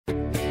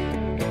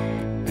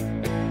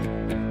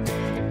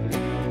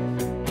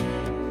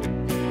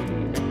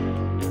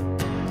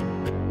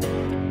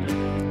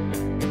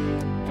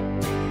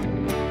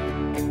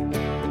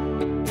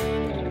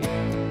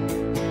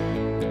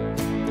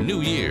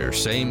their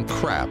same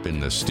crap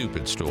in the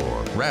stupid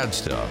store. Rad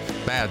stuff,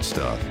 bad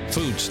stuff,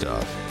 food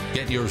stuff.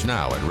 Get yours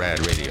now at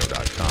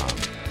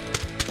radradio.com.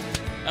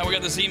 Now we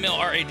got this email,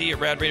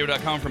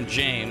 rad@radradio.com from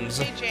James.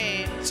 Hey,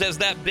 James. Says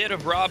that bit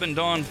of Rob and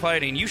Dawn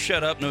fighting, you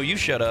shut up, no, you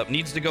shut up,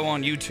 needs to go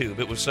on YouTube.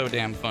 It was so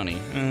damn funny.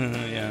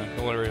 Yeah,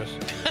 hilarious.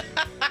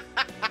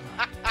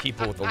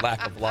 People with a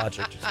lack of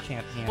logic just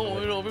can't handle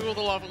it. People with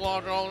a lack of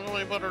logic,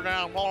 really put her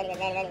down.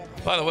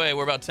 By the way,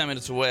 we're about 10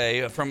 minutes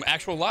away from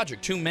actual logic.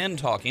 Two men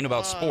talking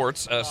about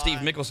sports. Steve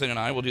Mickelson and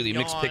I will do the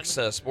Mixed Picks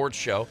sports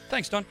show.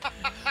 Thanks, Don.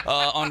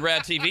 On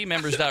Rad TV,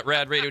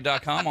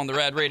 members.radradio.com, on the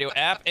Rad Radio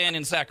app, and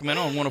in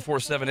Sacramento on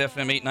 104.7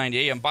 FM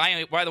 890 AM.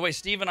 By the way,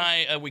 Steve and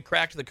I, we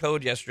cracked the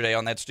code yesterday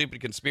on that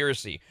stupid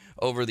conspiracy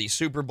over the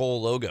Super Bowl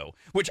logo,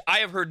 which I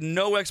have heard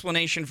no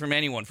explanation from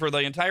anyone for the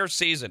entire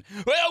season.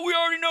 Well, we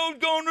already know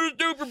it's going to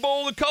the Super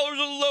Bowl, the colors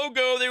of the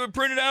logo, they were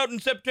printed out in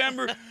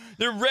September.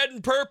 They're red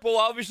and purple.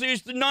 Obviously,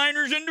 it's the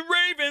Niners and the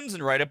Ravens.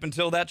 And right up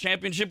until that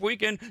championship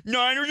weekend,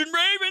 Niners and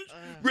Ravens,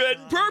 red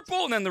and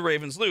purple, and then the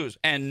Ravens lose.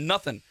 And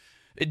nothing.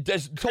 It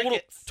does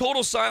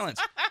total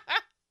silence.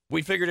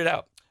 We figured it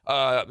out.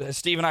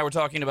 Steve and I were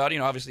talking about,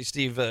 obviously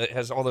Steve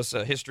has all this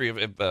history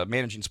of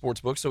managing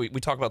sports books, so we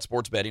talk about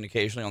sports betting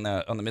occasionally on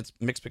the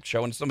Mixed Pick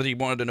show, and somebody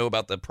wanted to know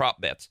about the prop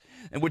bets,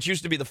 and which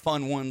used to be the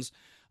fun ones,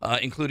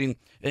 including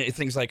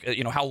things like,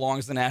 how long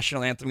is the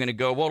national anthem going to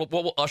go? What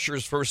will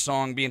Usher's first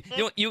song be?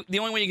 The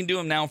only way you can do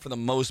them now, for the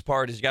most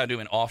part, is you got to do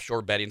them in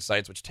offshore betting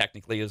sites, which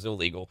technically is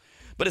illegal,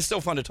 but it's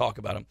still fun to talk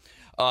about them.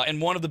 And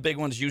one of the big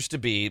ones used to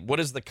be, what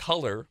is the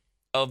color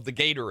of the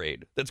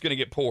Gatorade that's going to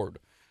get poured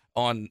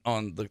on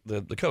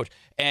the coach?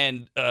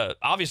 And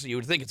obviously you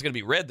would think it's going to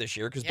be red this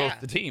year because both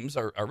the teams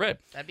are red.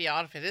 That'd be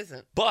odd if it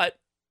isn't. But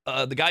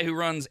the guy who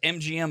runs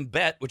MGM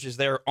Bet, which is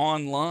their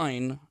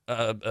online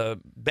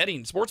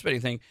sports betting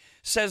thing,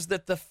 says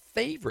that the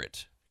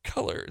favorite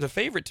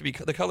to be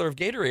the color of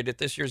Gatorade at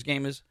this year's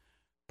game is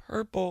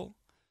purple.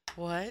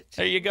 What?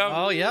 There you go.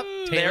 Oh, yep.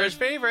 Taylor's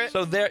favorite.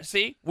 So there,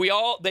 see,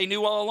 they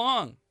knew all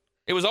along.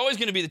 It was always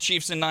going to be the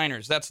Chiefs and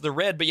Niners. That's the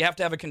red, but you have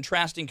to have a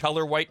contrasting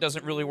color. White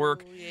doesn't really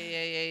work.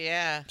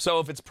 Yeah. So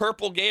if it's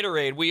purple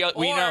Gatorade, we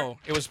know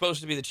it was supposed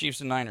to be the Chiefs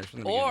and Niners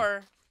from the beginning.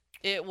 Or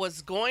it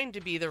was going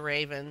to be the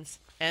Ravens,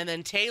 and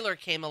then Taylor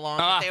came along,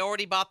 but they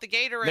already bought the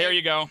Gatorade. There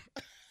you go.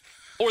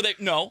 Or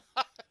no,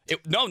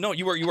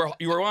 you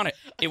were on it.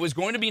 It was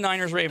going to be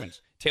Niners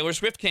Ravens. Taylor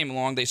Swift came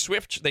along. They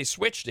switched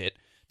it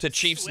to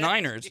Chiefs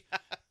Niners,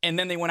 and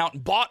then they went out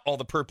and bought all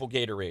the purple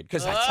Gatorade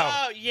because that's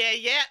how. Oh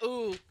yeah.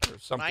 Ooh,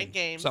 mind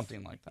games.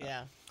 Something like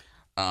that.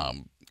 Yeah.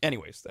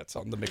 Anyways, that's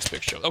on the Mixed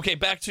Pick show. Okay,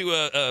 back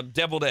to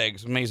deviled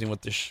eggs. Amazing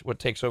what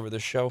takes over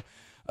this show.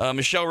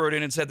 Michelle wrote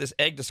in and said, this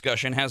egg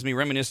discussion has me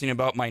reminiscing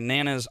about my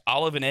Nana's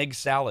olive and egg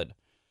salad.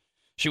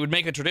 She would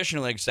make a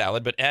traditional egg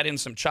salad, but add in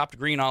some chopped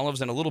green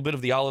olives and a little bit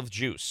of the olive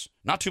juice.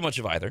 Not too much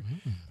of either.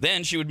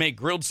 Then she would make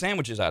grilled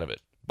sandwiches out of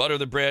it. Butter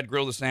the bread,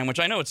 grill the sandwich.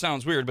 I know it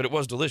sounds weird, but it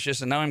was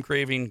delicious, and now I'm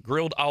craving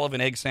grilled olive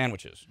and egg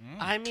sandwiches.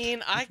 I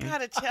mean, I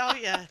gotta tell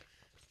you,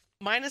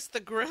 minus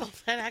the grill,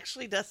 that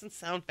actually doesn't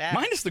sound bad.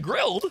 Minus the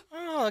grilled?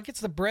 Oh, it gets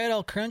the bread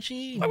all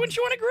crunchy. Why wouldn't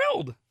you want it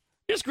grilled?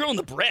 You're just grilling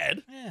the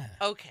bread. Yeah.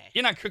 Okay.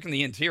 You're not cooking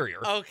the interior.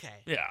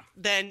 Okay. Yeah.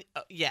 Then,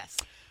 yes.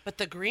 But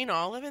the green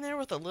olive in there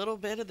with a little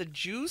bit of the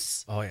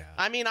juice. Oh yeah.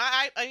 I mean,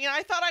 I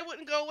thought I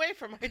wouldn't go away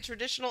from my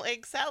traditional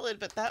egg salad,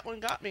 but that one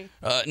got me.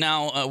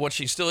 Now, what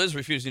she still is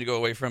refusing to go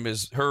away from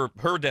is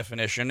her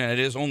definition, and it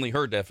is only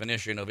her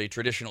definition of a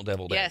traditional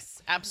deviled egg.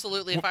 Yes,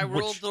 absolutely. If I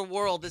ruled the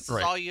world, this is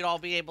all you'd all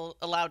be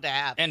allowed to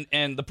have.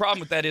 And the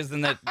problem with that is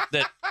then that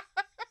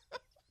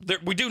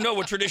we do know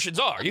what traditions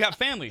are. You have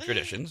family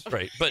traditions,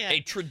 right? But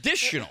a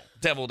traditional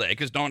deviled egg,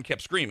 because Dawn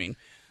kept screaming.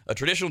 A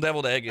traditional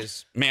deviled egg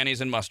is mayonnaise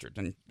and mustard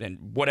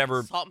and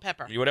whatever. Salt and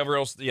pepper. Whatever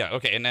else. Yeah,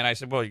 okay. And then I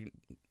said, well,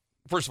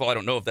 first of all, I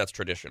don't know if that's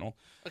traditional.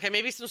 Okay,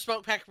 maybe some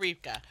smoked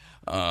paprika.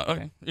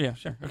 Okay. Yeah,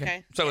 sure.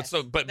 Okay. So yes.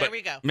 but there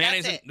we go.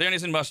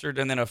 Mayonnaise and mustard,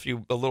 and then a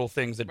few little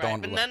things that Dawn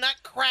would like. But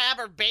not crab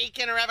or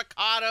bacon or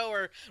avocado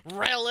or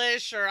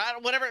relish or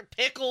whatever,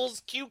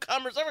 pickles,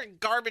 cucumbers, whatever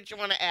garbage you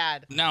want to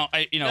add. Now,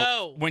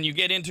 when you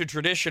get into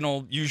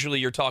traditional, usually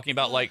you're talking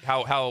about like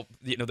how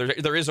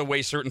there is a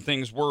way certain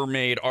things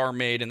are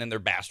made, and then they're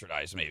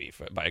bastardized, maybe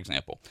by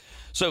example.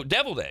 So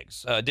deviled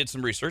eggs did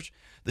some research.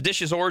 The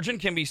dish's origin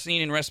can be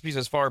seen in recipes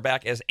as far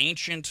back as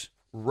ancient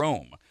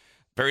Rome.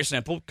 Very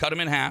simple. Cut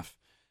them in half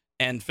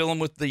and fill them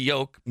with the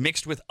yolk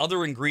mixed with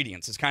other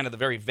ingredients. It's kind of the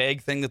very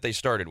vague thing that they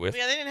started with.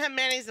 Yeah, they didn't have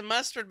mayonnaise and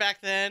mustard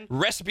back then.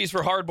 Recipes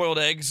for hard-boiled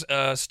eggs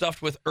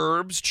stuffed with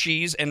herbs,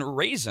 cheese, and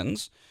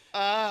raisins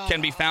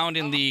can be found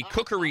in the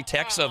cookery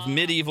texts of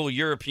medieval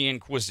European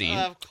cuisine.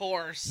 Of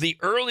course. The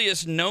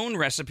earliest known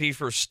recipe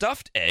for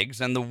stuffed eggs,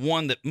 and the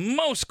one that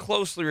most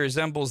closely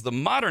resembles the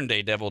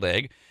modern-day deviled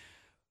egg,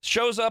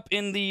 shows up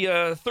in the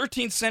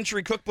 13th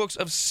century cookbooks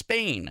of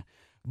Spain.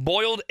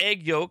 Boiled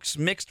egg yolks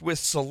mixed with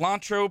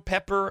cilantro,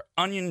 pepper,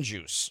 onion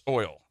juice,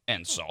 oil,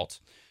 and salt.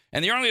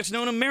 And the earliest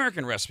known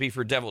American recipe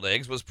for deviled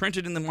eggs was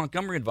printed in the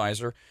Montgomery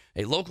Advisor,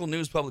 a local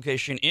news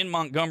publication in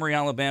Montgomery,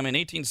 Alabama in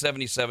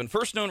 1877.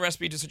 First known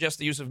recipe to suggest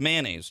the use of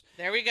mayonnaise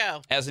There we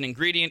go. as an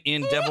ingredient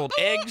in deviled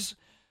eggs.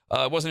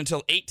 It wasn't until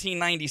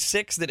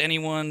 1896 that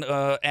anyone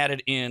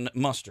added in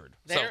mustard.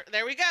 There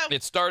we go.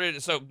 It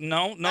started, so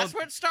no. That's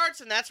where it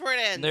starts and that's where it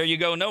ends. There you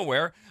go,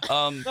 nowhere.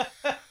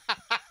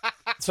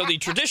 So the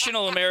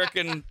traditional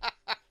American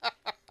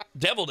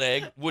deviled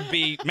egg would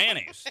be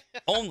mayonnaise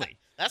only.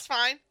 That's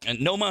fine.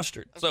 And no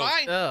mustard. So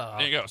Fine.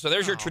 there you go. So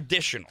there's your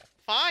traditional,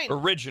 Fine.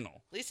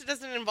 original. At least it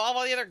doesn't involve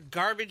all the other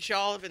garbage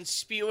y'all have been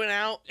spewing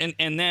out. And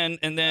then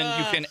you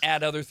can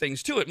add other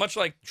things to it, much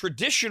like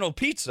traditional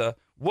pizza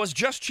was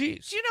just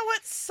cheese. Do you know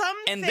what?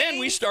 And then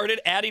we started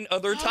adding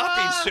other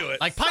toppings to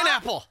it. Like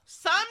pineapple.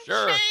 Some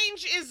Sure.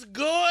 change is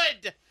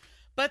good,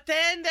 but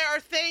then there are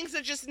things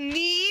that just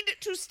need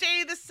to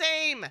stay the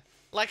same,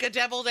 like a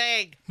deviled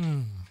egg.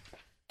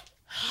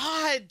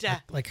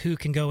 God. Like who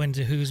can go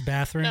into whose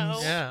bathrooms? No.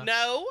 Yeah.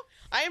 No.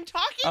 I am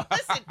talking.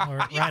 Listen. Or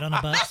ride on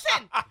a bus.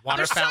 Listen. Water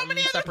There's so fountain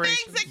many other things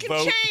separation. that can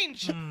Vote.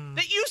 change.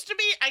 That used to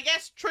be, I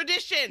guess,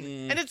 tradition,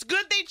 and it's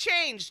good they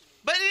changed.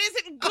 But it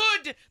isn't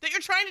good that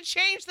you're trying to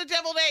change the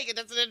deviled egg. It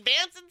doesn't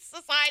advance in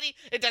society.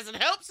 It doesn't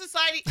help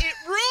society. It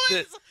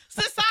ruins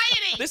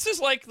society. This is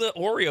like the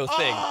Oreo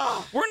thing.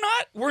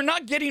 We're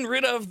not getting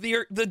rid of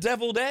the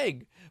deviled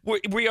egg.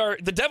 We are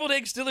the deviled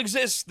egg still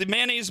exists. The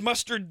mayonnaise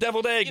mustard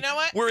deviled egg. You know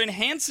what? We're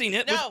enhancing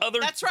it with other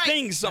that's right.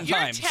 things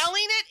sometimes. You're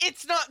telling it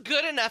it's not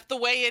good enough the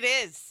way it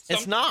is.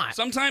 It's not.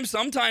 Sometimes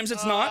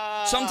it's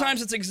not.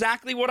 Sometimes it's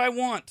exactly what I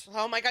want.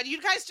 Oh my God,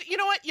 you guys! You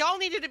know what? Y'all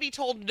needed to be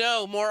told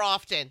no more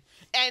often,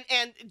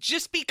 and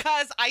just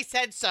because I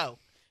said so.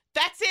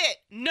 That's it.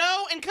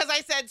 No, and because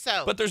I said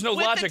so. But there's no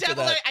With logic the to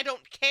devil that. egg, I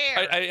don't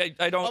care.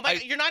 I don't. Oh my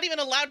God, you're not even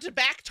allowed to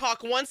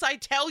backtalk once I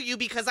tell you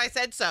because I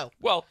said so.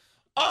 Well,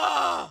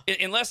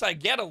 unless I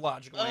get a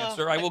logical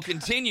answer, I will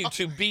continue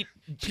to beat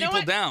You know people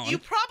what? down. You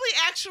probably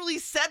actually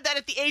said that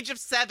at the age of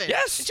 7.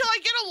 Yes. Until I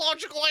get a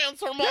logical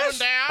answer, Mom Yes. and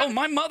Dad. Oh,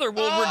 my mother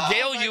will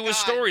regale my you with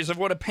God. stories of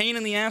what a pain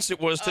in the ass it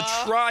was to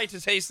try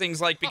to taste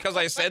things like because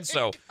I said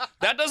so.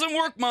 That doesn't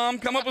work, Mom.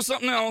 Come up with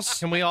something else.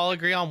 Can we all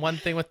agree on one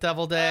thing with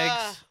deviled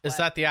eggs? Is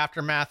that the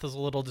aftermath is a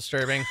little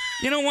disturbing.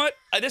 You know what?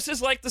 This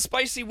is like the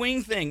spicy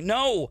wing thing.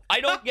 No,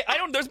 I don't.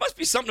 There must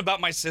be something about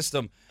my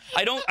system.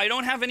 I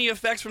don't have any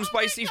effects from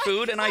spicy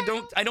food, and I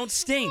don't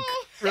stink.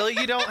 Really?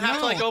 You don't have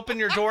to like open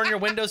your door and your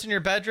windows in your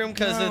bedroom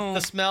because No. the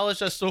smell is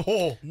just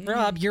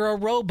Rob, you're a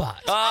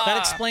robot. That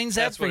explains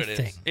That's everything. what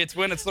it is. It's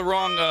when it's the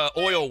wrong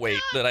oil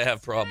weight that I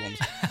have problems.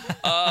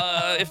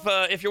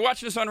 If you're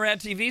watching us on RAD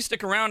TV,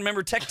 stick around.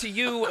 Remember, Tech to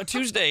You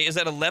Tuesday is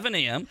at 11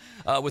 a.m.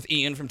 With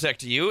Ian from Tech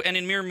to You, and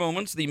in mere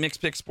moments, the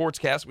Mixed Pick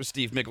Sportscast with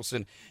Steve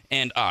Mickelson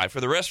and I.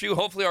 For the rest of you,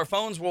 hopefully our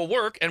phones will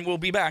work, and we'll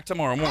be back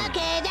tomorrow morning.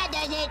 Okay, that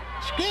does it.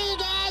 Screw you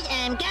guys,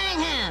 I'm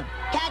going home.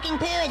 Talking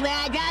poo is where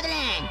I draw the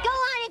line. Go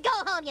on and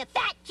go home, you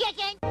fat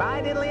chicken.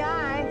 Bye, diddly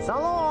eye. So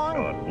long.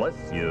 God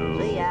bless you.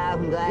 See ya.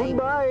 Bye.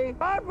 Goodbye.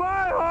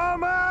 Bye-bye,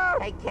 Homer.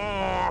 Take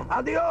care.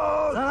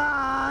 Adios. So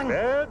long.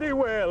 Fare thee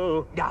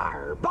well.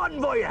 Yar. Bon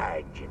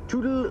voyage.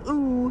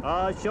 Toodle-oo.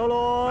 So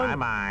long.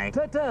 Bye-bye.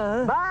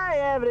 Ta-ta. Bye,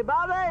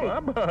 everybody.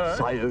 Bye-bye.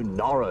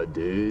 Sayonara,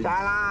 dude. So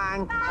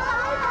long.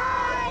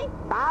 Bye.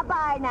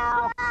 Bye-bye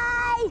now.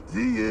 Bye.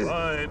 See ya.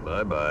 Bye.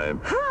 Bye-bye.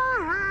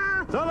 Ha-ha.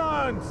 So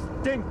long,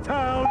 Stink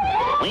Town.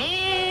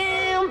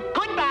 Well,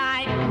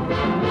 goodbye.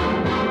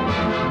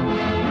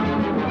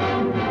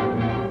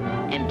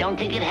 And don't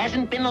think it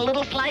hasn't been a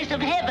little slice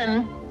of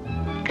heaven,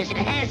 because it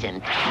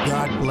hasn't.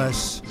 God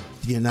bless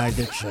the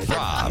United States.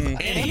 Rob,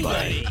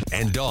 anybody,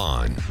 and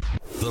Dawn.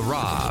 The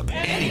Rob,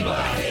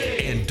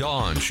 anybody, and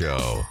Dawn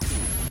Show.